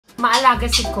maalaga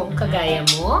si Kong kagaya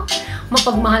mo?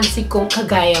 Mapagmahal si Kong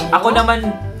kagaya mo? Ako naman,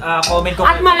 comment ko.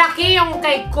 At malaki yung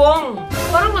kay Kong.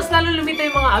 Parang mas lalo lumita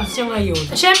yung mga abs niya ngayon.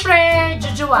 Siyempre,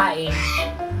 Jojowain.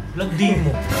 Lagdi mo.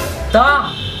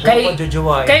 Ta!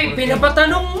 Kay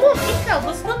pinapatanong mo. Ikaw,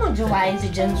 gusto mo jowain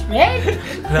si Jones Red?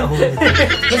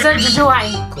 Gusto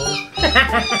jojowain ko.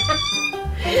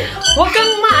 Huwag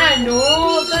kang maano.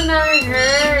 Huwag kang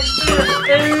na-hurt.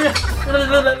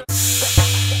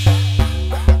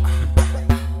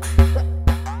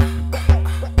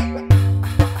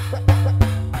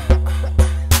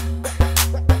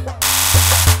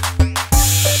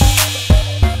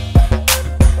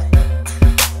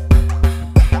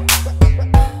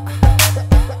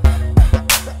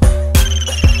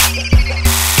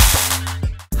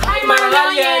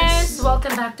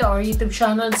 Welcome back to our YouTube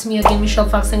channel. It's me again,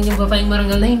 ItsMichelleFox, ang inyong babaeng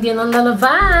marangal na hindi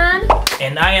nalalaban.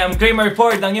 And I am Kramer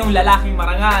ang yung lalaking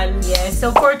marangal. Yes, so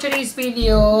for today's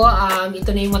video, ito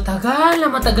na yung matagal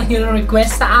yung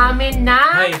request sa amin na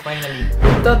Hi, finally.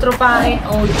 Totropahin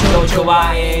o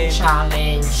Jojowain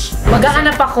challenge.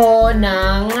 Maghahanap ako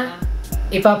ng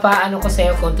ipapaano ko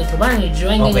sa'yo kung Totropahin,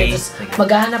 Jojowain, okay.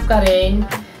 Maghahanap ka rin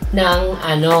ng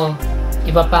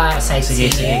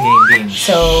sightseeing. Sige, game.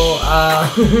 So,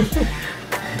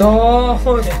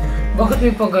 bakit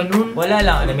may pa ganun? Wala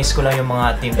lang, na-miss ko lang yung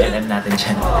mga team LM natin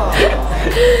dyan.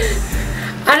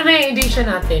 Ano ba yung edition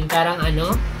natin? Parang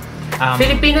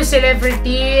Filipino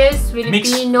celebrities,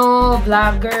 Filipino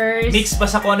vloggers. Mix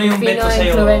basta kung ano yung bet ko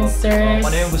sa'yo. Influencers. Kung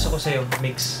ano yung gusto ko sa'yo,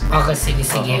 mix. Okay,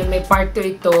 sige. May part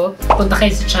 2 ito. Punta kayo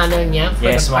sa channel niya.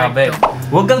 Yes, mga bet.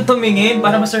 Huwag kang tumingin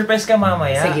para ma-surprise ka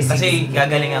mamaya. Sige. Kasi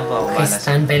gagalingan ko ako. Okay,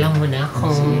 standby lang muna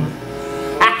ako.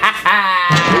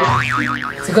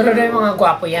 Siguro na yung mga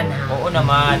gwapo yan, ha? Oo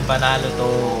naman, panalo to.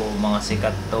 Mga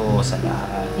sikat to sa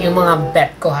lahat. Yung mga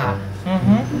bet ko, ha?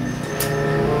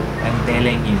 I'm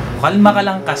telling you. Kalma ka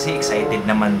lang kasi excited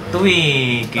naman to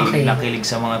eh. Okay. Nakilig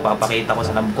sa mga papakita ko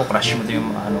sa lamb ko. Crush mo to yung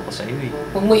ano ko sa'yo eh.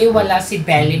 Huwag mo iwala si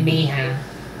Belly May, ha?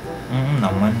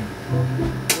 Naman.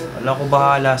 Wala ko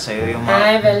bahala sa'yo yung mga...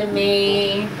 Hi, Belly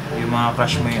May. Yung mga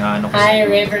crush mo yung ano ko Hi,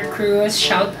 River Cruz.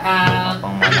 Shout out.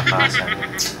 Pang malakasan.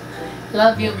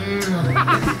 Love you.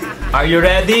 Are you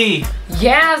ready?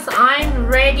 Yes, I'm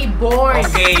ready, boy.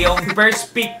 Okay, yung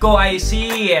first pick ko ay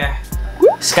si...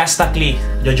 Skastakli.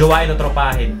 Jojowain o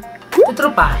Totropahin?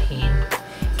 Totropahin.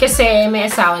 Kasi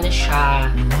may asawa na siya.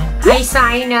 Hi,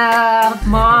 Sina,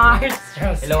 Mars.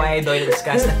 Hello, idol.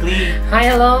 Skastakli.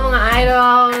 Hi, hello, mga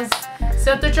idols.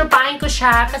 So, Totropahin ko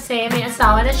siya kasi may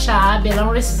asawa na siya bilang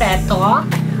respeto.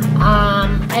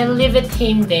 I live with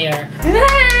him there.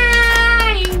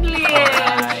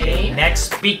 Okay.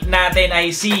 Next pick natin ay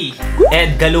si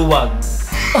Ed Galuwag.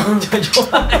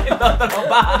 Jojowain o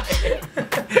Totropahin?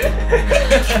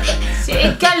 Si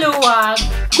Ed Galuwag,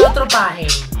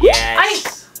 Totropahin. Yes! Ay!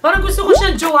 Parang gusto ko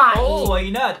siyang jowain. Oh, why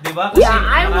not? Diba? Yeah,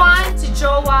 I want si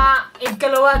Jowa Ed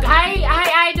Galuwag. Hi,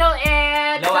 Idol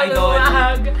Ed! Hello,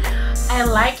 Galuwag. I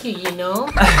like you, you know?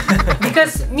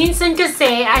 Because minsan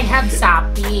kasi I have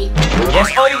sapi.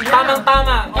 Yes, oy!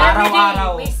 Tamang-tama!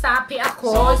 Araw-araw. May sapi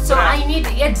ako. So I need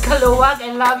Ed Galuwag.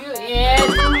 I love you, Ed.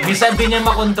 Minsan din niya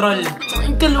makontrol.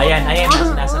 Ayan,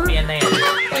 nasapian na yan.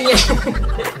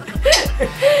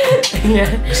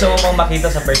 Gusto mo mong makita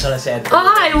sa personal si Ed?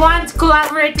 Oh, I want to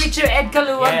collaborate with you, Ed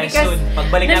Galuwag. Yes, because soon.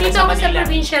 Pagbalik namin sa Manila. Nandito ako sa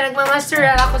probinsya, nagmamaster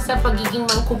ako sa pagiging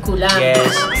mangkukulam. Yes.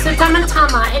 So,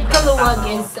 tamang-tama, Ed Galuwag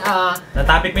is,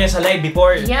 natapik mo yan sa live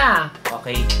before. Yeah.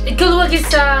 Okay. Ed Galuwag is,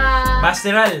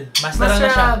 Masteral na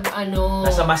siya.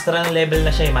 Nasa masteral level na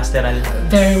siya eh, masteral.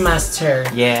 Very master.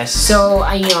 Yes. So,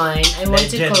 ayun, I want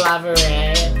to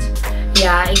collaborate.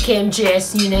 Yeah,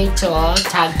 KMGS yun na ito.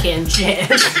 Tag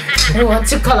KMGS. I want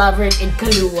to collaborate in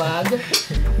Galuwag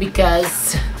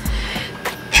because...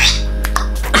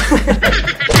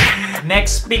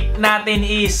 Next pick natin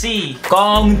is si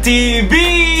Kong TV!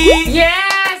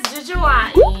 Yes!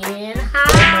 Jojowain! Hi!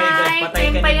 Oh my God, patay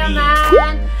ka na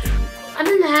naman!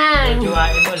 Ano lang?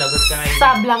 Jojowain mo, lagot ka ngayon.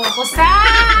 Sab lang ako sa...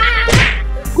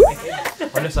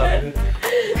 Ano sabi?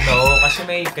 No, kasi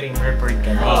may Kramer report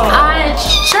ka na.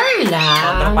 Sure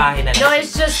lang. Totropahin na lang. No,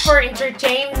 it's just for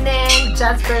entertainment,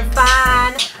 just for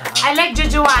fun. I like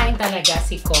Jojowain talaga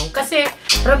si Kong. Kasi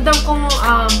ramdam kong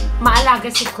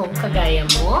maalaga si Kong kagaya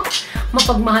mo.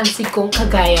 Mapagmahal si Kong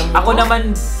kagaya mo. Ako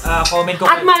naman, comment ko.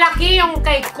 At malaki yung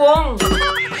kay Kong.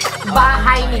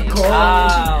 Bahay ni Kong.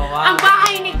 Wow. Ang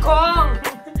bahay ni Kong.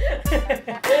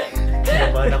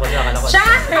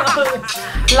 Charles!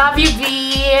 Love you, B!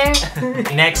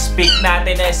 Next pick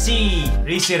natin ay si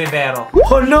Rizzy Rivero.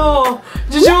 Hala!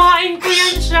 Jujuwain ko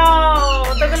yan siya!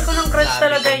 Tagal ko ng crush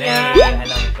talaga yan.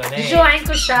 Alam ko na eh. Jujuwain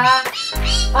ko siya.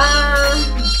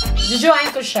 Jujuwain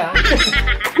ko siya.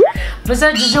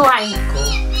 Basta jujuwain ko.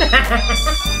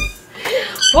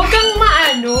 Huwag kang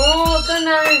maano. Huwag kang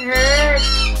na-hurt.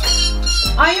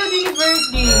 Ayaw din ni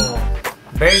Birdie. Oh.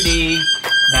 Birdie.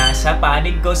 Nasa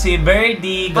panig ko si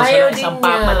Birdie. Gusto Ayaw lang isang din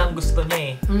niya. papa lang gusto niya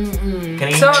eh.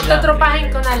 Kramer So, lang, tatropahin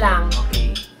Kramer. ko na lang. Okay.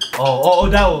 Oo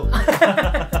daw.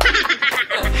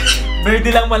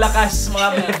 Birdie lang malakas mga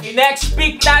Birdie. Next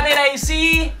pick natin ay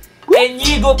si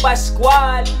Inigo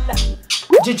Pascual.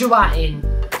 Jujuwain.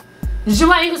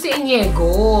 Jujuwain ko si Inigo.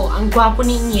 Ang gwapo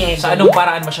ni Inigo. Sa anong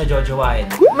paraan mo siya jojowain?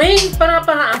 May paraan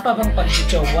pa bang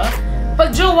pag-jowa?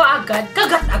 Pag-jowa agad,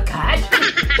 kagat agad.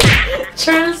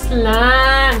 Charles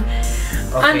lang.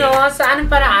 Okay. Sa anong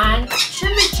paraan?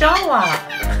 Siya may jowa.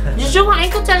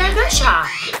 Jujuwain ko talaga siya.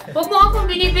 Huwag mo akong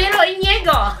binibiro,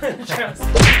 Inigo.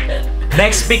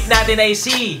 Next pick natin ay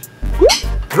si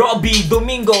Robbie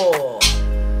Domingo.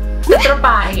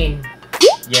 Tatropahin.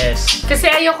 Yes.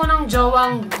 Kasi ayoko ng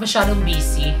jowang masyadong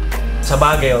busy. Sa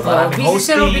bagay, maraming Busy hosting.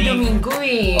 si Robbie Domingo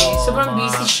eh. Sobrang mga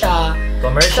busy siya.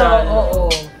 commercial. So, oo.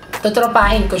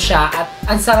 Tatropahin ko siya at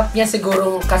ang sarap niya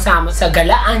sigurong kasama sa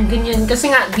galaan, ganyan. Kasi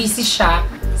nga, busy siya.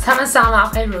 Sama-sama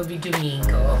ako kay Robbie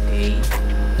Domingo. Okay.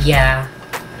 Yeah.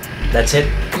 That's it.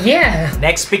 Yeah.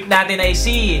 Next pick natin ay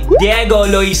si Diego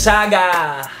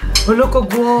Loizaga. Wala ka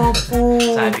gwapo.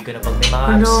 Sabi ko na pag may mga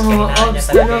abs, kailangan niya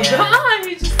talaga yan.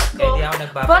 Ay, Diyos ko. Kaya di ako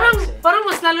nagpapalas eh. Parang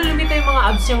mas lalo lumita yung mga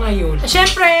abs niya ngayon.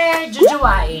 Siyempre,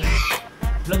 jujuwain.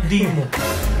 Landi mo.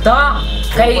 Ta,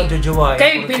 Ano ba jujuwain?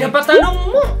 kay pinapatanong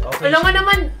mo. Okay. Alam nga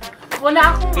naman, wala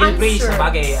akong Feel free, answer. sa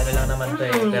bagay, ano lang naman to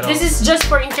eh. Pero, This is just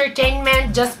for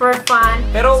entertainment, just for fun.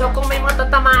 Pero- so kung may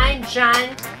matatamaan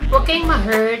dyan, huwag kayong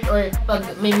ma-hurt or pag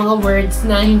may mga words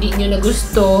na hindi nyo na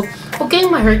gusto, huwag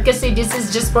kayong ma-hurt kasi this is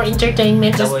just for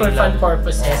entertainment, just for laway fun lang.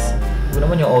 purposes. Huwag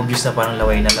naman yung obvious na parang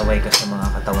laway na laway ka sa mga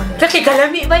katawan nila. Kasi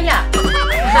kalami ba ya?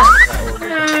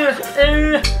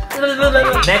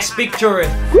 Next picture,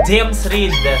 James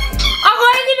Reid. Ako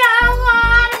ay ginawa!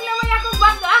 Naglaway ako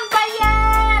bago ang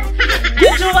bayan!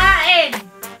 Jujuwain!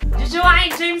 Jujuwain,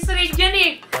 James Reid yan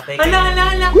eh! Patay ka.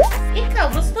 Hala! Ikaw,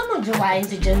 gusto mo juwain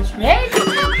si James Reid?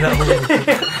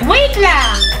 Wait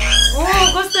lang! Oo,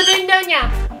 gusto din daw niya.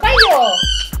 Kayo!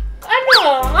 Ano?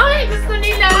 Ay, gusto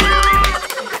nila!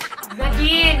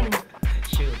 Naging!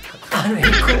 Shoot.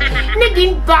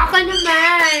 Naging baka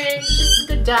naman! Diyos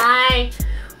ko, die!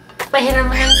 Pahiram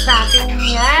mo lang sa akin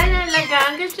yan.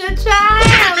 Alagaan ko siya,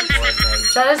 Charles!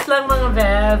 Charles lang mga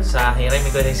bebs. Sa hiram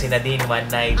ko rin si Nadine one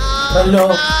night.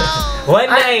 Hello. One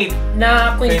night!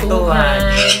 Na kwentuhan.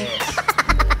 Yes.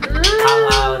 Hang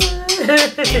out.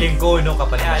 Feeling ko nung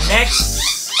kapal. Yeah, next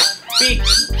pick.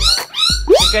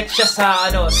 Sikat siya sa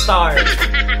Star.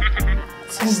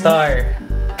 Star.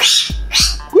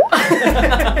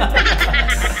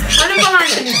 Ano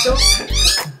pangalan nito?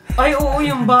 Ay, oo,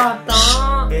 yung bata.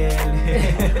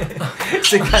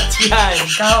 Sikat yan.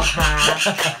 Ikaw, ha?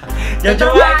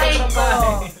 Jojowain,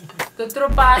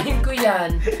 Tutropahin ko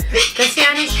yan. Kasi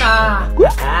ano siya,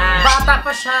 bata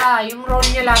pa siya. Yung role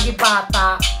niya lagi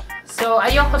bata. So,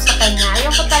 ayoko sa kanya.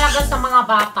 Ayoko talaga sa mga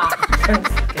bata.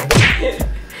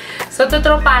 So,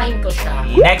 tutropahin ko siya.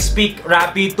 Next pick,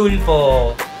 Rapi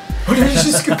Tulfo. Ay,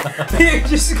 Diyos ko! Ay,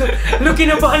 Diyos ko! Ano,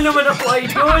 kinabahan naman ako,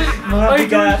 idol! Mga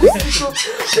bigat. Diyos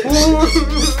ko!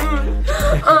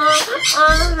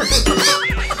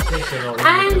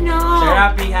 Ano? Sir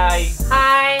Rapi, hi.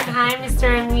 Hi,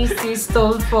 Mr. and Mrs.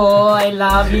 Tolfo. I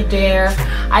love you there.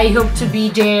 I hope to be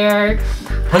there.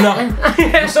 Hala,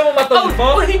 gusto mo matulfo?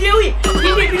 Oh, hindi,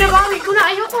 binabawi ko na.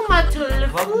 Ayoko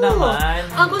matulfo. Wag naman.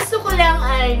 Ang gusto ko lang,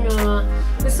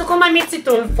 gusto ko ma-meet si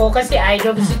Tulfo kasi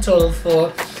idol ko si Tulfo.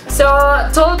 So,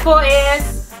 Tulfo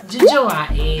is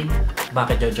jujuwain.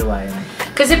 Bakit jojowain?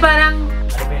 Kasi parang,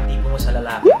 Ano ba yung tipo mo sa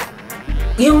lalaki?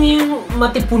 yung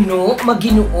matipuno,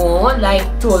 maginoo, like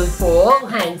Tulfo,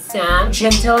 handsome,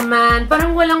 gentleman.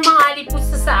 Parang walang mga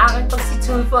alipusta sa akin pag si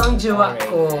Tulfo ang jowa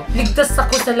ko. Ligtas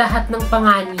ako sa lahat ng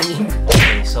panganib.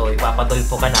 Okay, so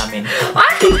ipapatulfo ka namin.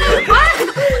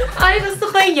 Ay, gusto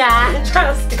ko yan.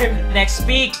 Trust him. Next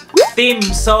pick, Tim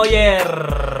Sawyer.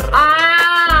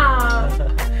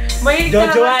 Mahilig ka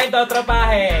Jojowain,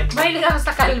 Totropahin. Mahilig ako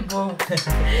sa kalbo.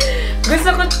 Gusto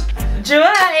ko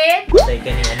jowain. Patay ka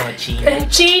ni China.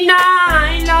 China!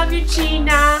 I love you,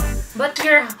 China! But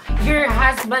your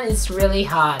husband is really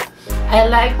hot. I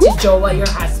like to jowa your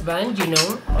husband, you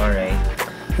know? Alright.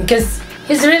 Because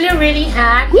He's really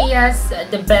hot. He has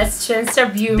the best sense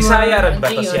of humor. Bisaya rin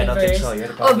ba in the to siya? universe. Sawyer?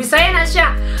 Oh, Bisaya na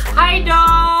siya. Hi,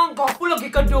 Dong! Kapo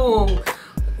lagi ka, Dong.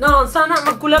 No, sana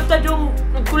magkulab ta, Dong.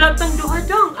 Magkulab tang duha,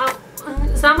 Dong.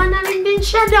 Sama na rin din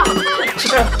siya, Dong.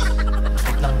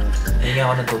 Lang. Hindi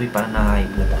ako ng tubig para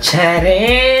nakakaibla pa.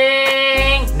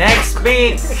 Charing! Next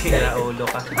pick! Kinaulo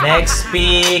ka. Next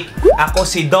pick! Ako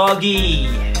si Doggy.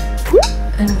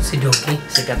 Ano si Doggy?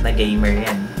 Sikat na gamer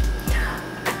yan.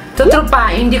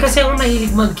 Totropahin, hindi kasi ako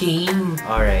mahilig mag-game.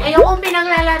 Alright. Ayokong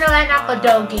pinaglalaroan ako,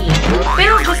 Doggy.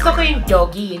 Pero gusto ko yung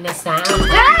Doggy na sound.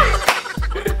 Ah!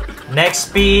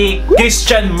 Next pick!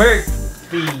 Christian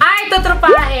Murphy. Ay,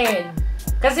 Totropahin!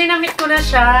 Kasi na-meet ko na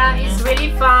siya. It's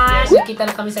really fun. Nakita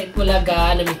na kami sa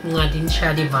Itbulaga. Na-meet mo nga din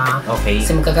siya, di ba? Okay.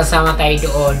 Kasi magkakasama tayo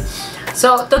doon.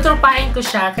 So, Totropahin ko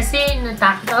siya kasi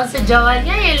natakot ako sa jowa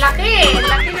niya eh. Laki eh.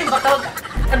 Laki na. Baka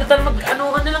ano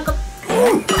na lang ka...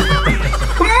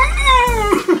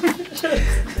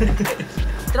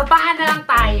 Tropahan na lang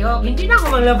tayo. Hindi na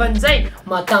ako maglabansay.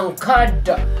 Matangkad.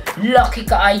 Lucky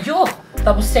kaayo.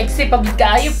 Tapos sexy pag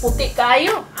kaayo. Puti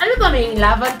kaayo. Ano ba may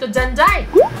laban ko dyan, Jai?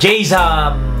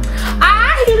 Jason!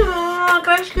 Ay!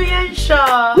 Crush ko yan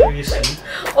siya. Seriously?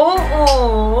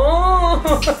 Oo.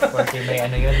 Pati may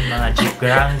ano yun, mga Jeep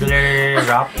Wrangler,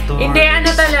 Raptor. Hindi, ano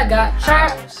talaga. Siya...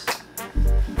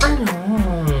 Ano?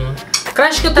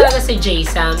 Crush ko talaga si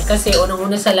Jason kasi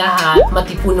unang-una sa lahat,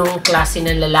 matipunong klase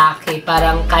ng lalaki.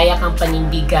 Parang kaya kang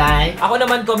panindigan. Ako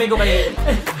naman, comment ko kay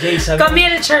Jason.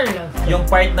 Camille Cherlo. Yung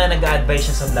part na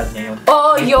nag-a-advise siya sa vlog niya yun.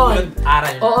 Oo, yun.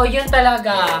 Aral. Oo, yun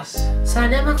talaga. Yes.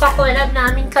 Sana makakolab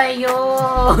namin kayo.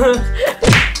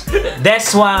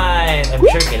 This one! I'm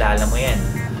sure kilala mo yan.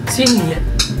 Sino yan?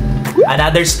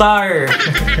 Another star!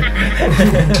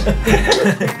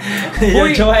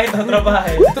 Jojowain,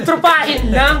 Totropahin.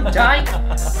 Totropahin lang, Jai.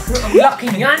 Ang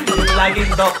laki niyan. Yung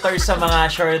laging doctor sa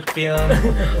mga short film.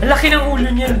 Ang laki ng ulo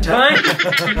niyan, Jai.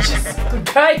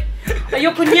 Jai,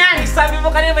 ayoko niyan. Sabi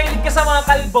mo kanina, mahilig ka sa mga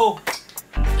kalbo.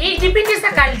 Eh, depende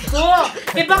sa kalbo.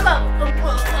 Eh, baka,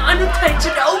 ano tayo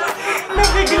siya daw?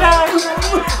 Nabigla siya.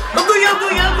 Agoy,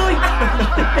 agoy, agoy.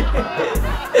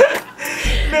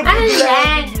 Ano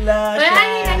yan?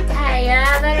 Marami lang tayo.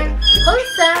 Parang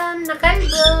wholesome na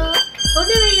kalbo. Huwag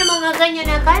naman yung mga ganyan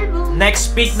na kalbo.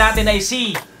 Next pick natin ay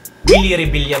si Billy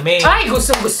Rebillame. Ay,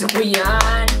 gusto ko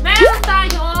yan. Meron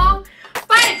tayong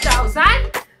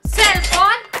 5,000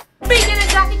 cellphone. Bigyan ng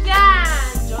jacket yan.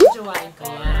 Jojowain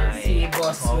ko yan. Si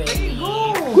Boss Willie.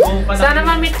 Sana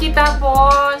ma-meet kita,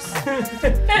 boss.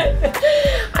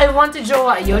 I want to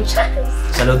jowa you.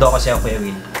 Saludo ko siya, Kuya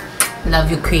Will.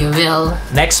 Love you, Kuya Will.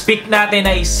 Next pick natin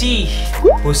ay si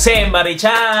Jose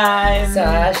Marichan.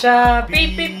 Sasha,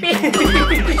 pi.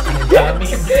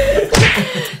 Dami.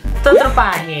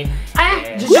 Totropahin.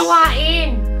 Ay,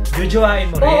 jojowain. Jojowain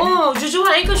mo rin? Oo,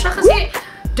 jojowain ko siya kasi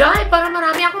dahil para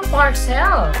marami akong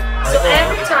parcel. So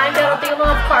every time darating ang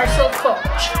mga parcel ko,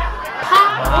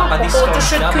 ha?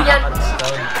 Photoshoot ko yan.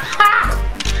 Ha!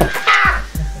 Ha!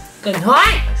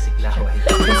 Ganon!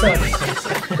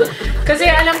 Kasi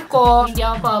alam ko, hindi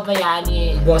ako pabayaan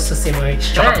ni Boss si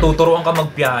March. Tsaka tuturuan ka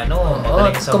mag-piano. Oo,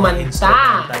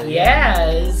 kumanta.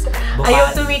 Yes.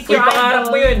 Ayaw to meet your idol. Pangarap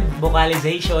mo yun.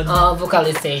 Vocalization.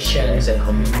 Vocalization.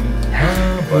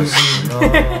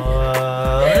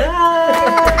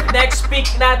 Next pick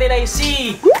natin ay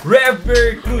si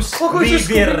River Cruz.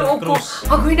 River Cruz.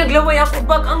 Agoy, naglaway ako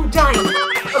bag ang Jai.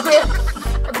 Agay.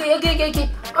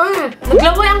 Ay,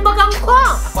 naglaway ang bagang ko.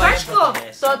 Crush ko.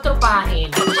 Totropahin.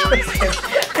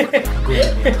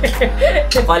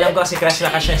 Alam ko kasi crush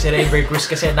na kasi si River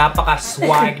Cruz kasi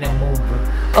napaka-swag ng move.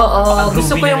 Oo,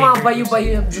 gusto ko yung mga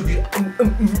bayo-bayo.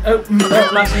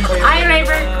 Ay,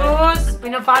 River Cruz.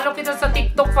 Pinafollow kita sa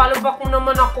TikTok. Follow back mo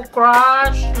naman ako,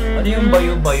 crush. Ano yung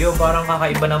bayo-bayo? Parang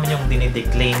kakaiba naman yung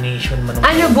dinideclination mo.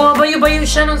 Ano, bumabayo-bayo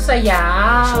siya ng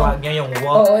sayaw. Swag niya yung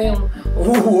walk. Oo, yung...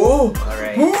 Oo!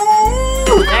 Alright.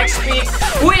 Next pick.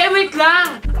 Uy, wait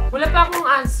lang. Wala pa akong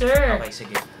answer. Okay,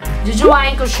 sige.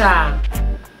 Jojowain ko siya.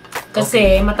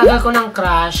 Kasi matagal ko ng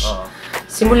crush.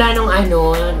 Simula nung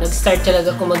nag-start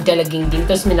talaga ako magdalaging-ding.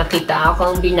 Tapos may nakita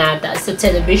ako ang binata sa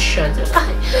television.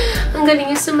 Ay, ang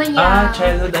galing yung sumaya.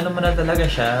 Childhood, ano mo na talaga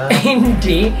siya?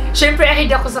 Hindi. Siyempre,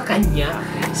 ahid ako sa kanya.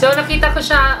 So, nakita ko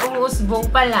siya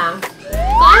umuusbong pa lang.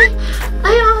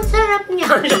 Ay, ang sarap niya.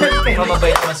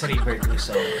 Mababait naman si River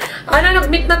Cruz.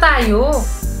 Nag-meet na tayo.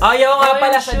 Ayaw nga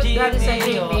pala sa GMA. GMA. Sa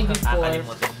GMA before.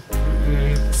 Nakalimutan.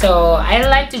 So, I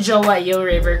like to jowa you,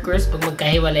 River Cruz, pag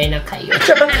magkahiwalay na kayo.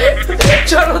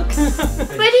 Charot!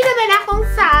 Pwede naman akong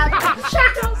sabi.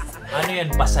 Charot! Ano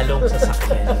yan? Pasalong sa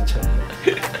sakyan.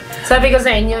 Sabi ko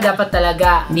sa inyo, dapat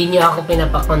talaga hindi nyo ako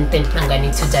pinapakontent ng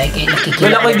ganito dahil kayo nakikita.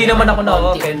 Well, ako hindi naman ako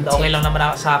na-open. Okay lang naman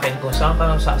ako sa akin kung saan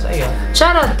ka sa iyo.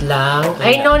 Charot lang.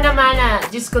 Okay. I know naman na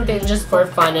this content just for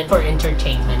fun and for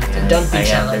entertainment. So don't be I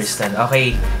jealous. understand.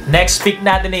 Okay, next pick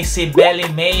natin ay si Belly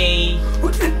May,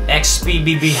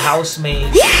 ex-PBB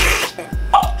housemate.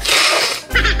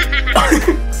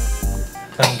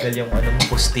 Tanggal yung ano mo,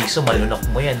 pustiso, malunok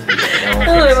mo yan.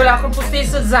 Ay, wala akong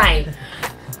pustiso, Zayn.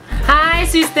 Hi,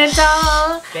 Sis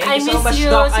Dental! Thank you so much,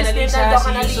 Doc Annalisa. Doc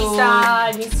Annalisa.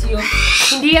 I miss you.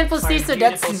 Hindi yan postiso,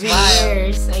 that's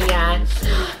yours. Ayan.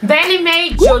 Belly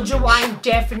May, Jojowain,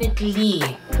 definitely.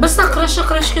 Basta crush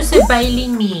ko si Belly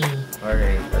May.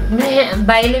 Alright.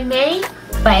 Belly May?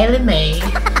 Belly May.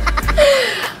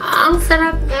 Ang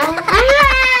sarap nga.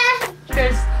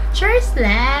 Cheers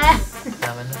lang.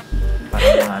 Tama na.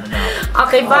 Parang ano na ako.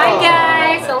 Okay, bye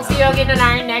guys! I'll see you again on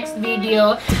our next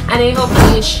video. And I hope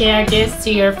you share this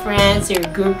to your friends, your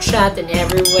group chat, and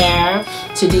everywhere.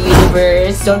 To the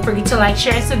universe. Don't forget to like,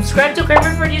 share, and subscribe to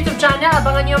Kramer for YouTube channel.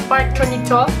 Abangan niyo ang part 2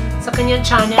 nito sa kanyang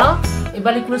channel.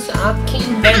 Ibalik mo sa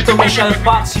akin. And to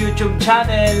MichelleFox YouTube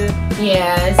channel.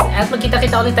 Yes. At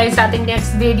magkita-kita ulit tayo sa ating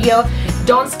next video.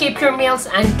 Don't skip your meals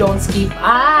and don't skip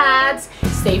ads.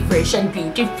 Stay fresh and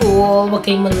beautiful. Huwag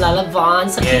kayong manlalaban.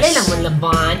 Sa kilay lang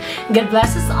manlaban. God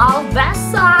bless us all.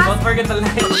 Vesos! Don't forget to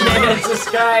like, share, and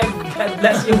subscribe. God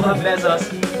bless you mga Vesos.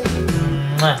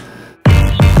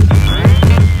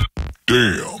 Damn.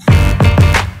 Yeah.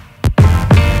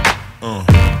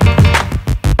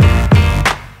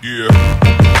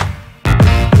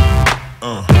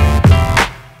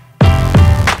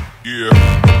 Yeah.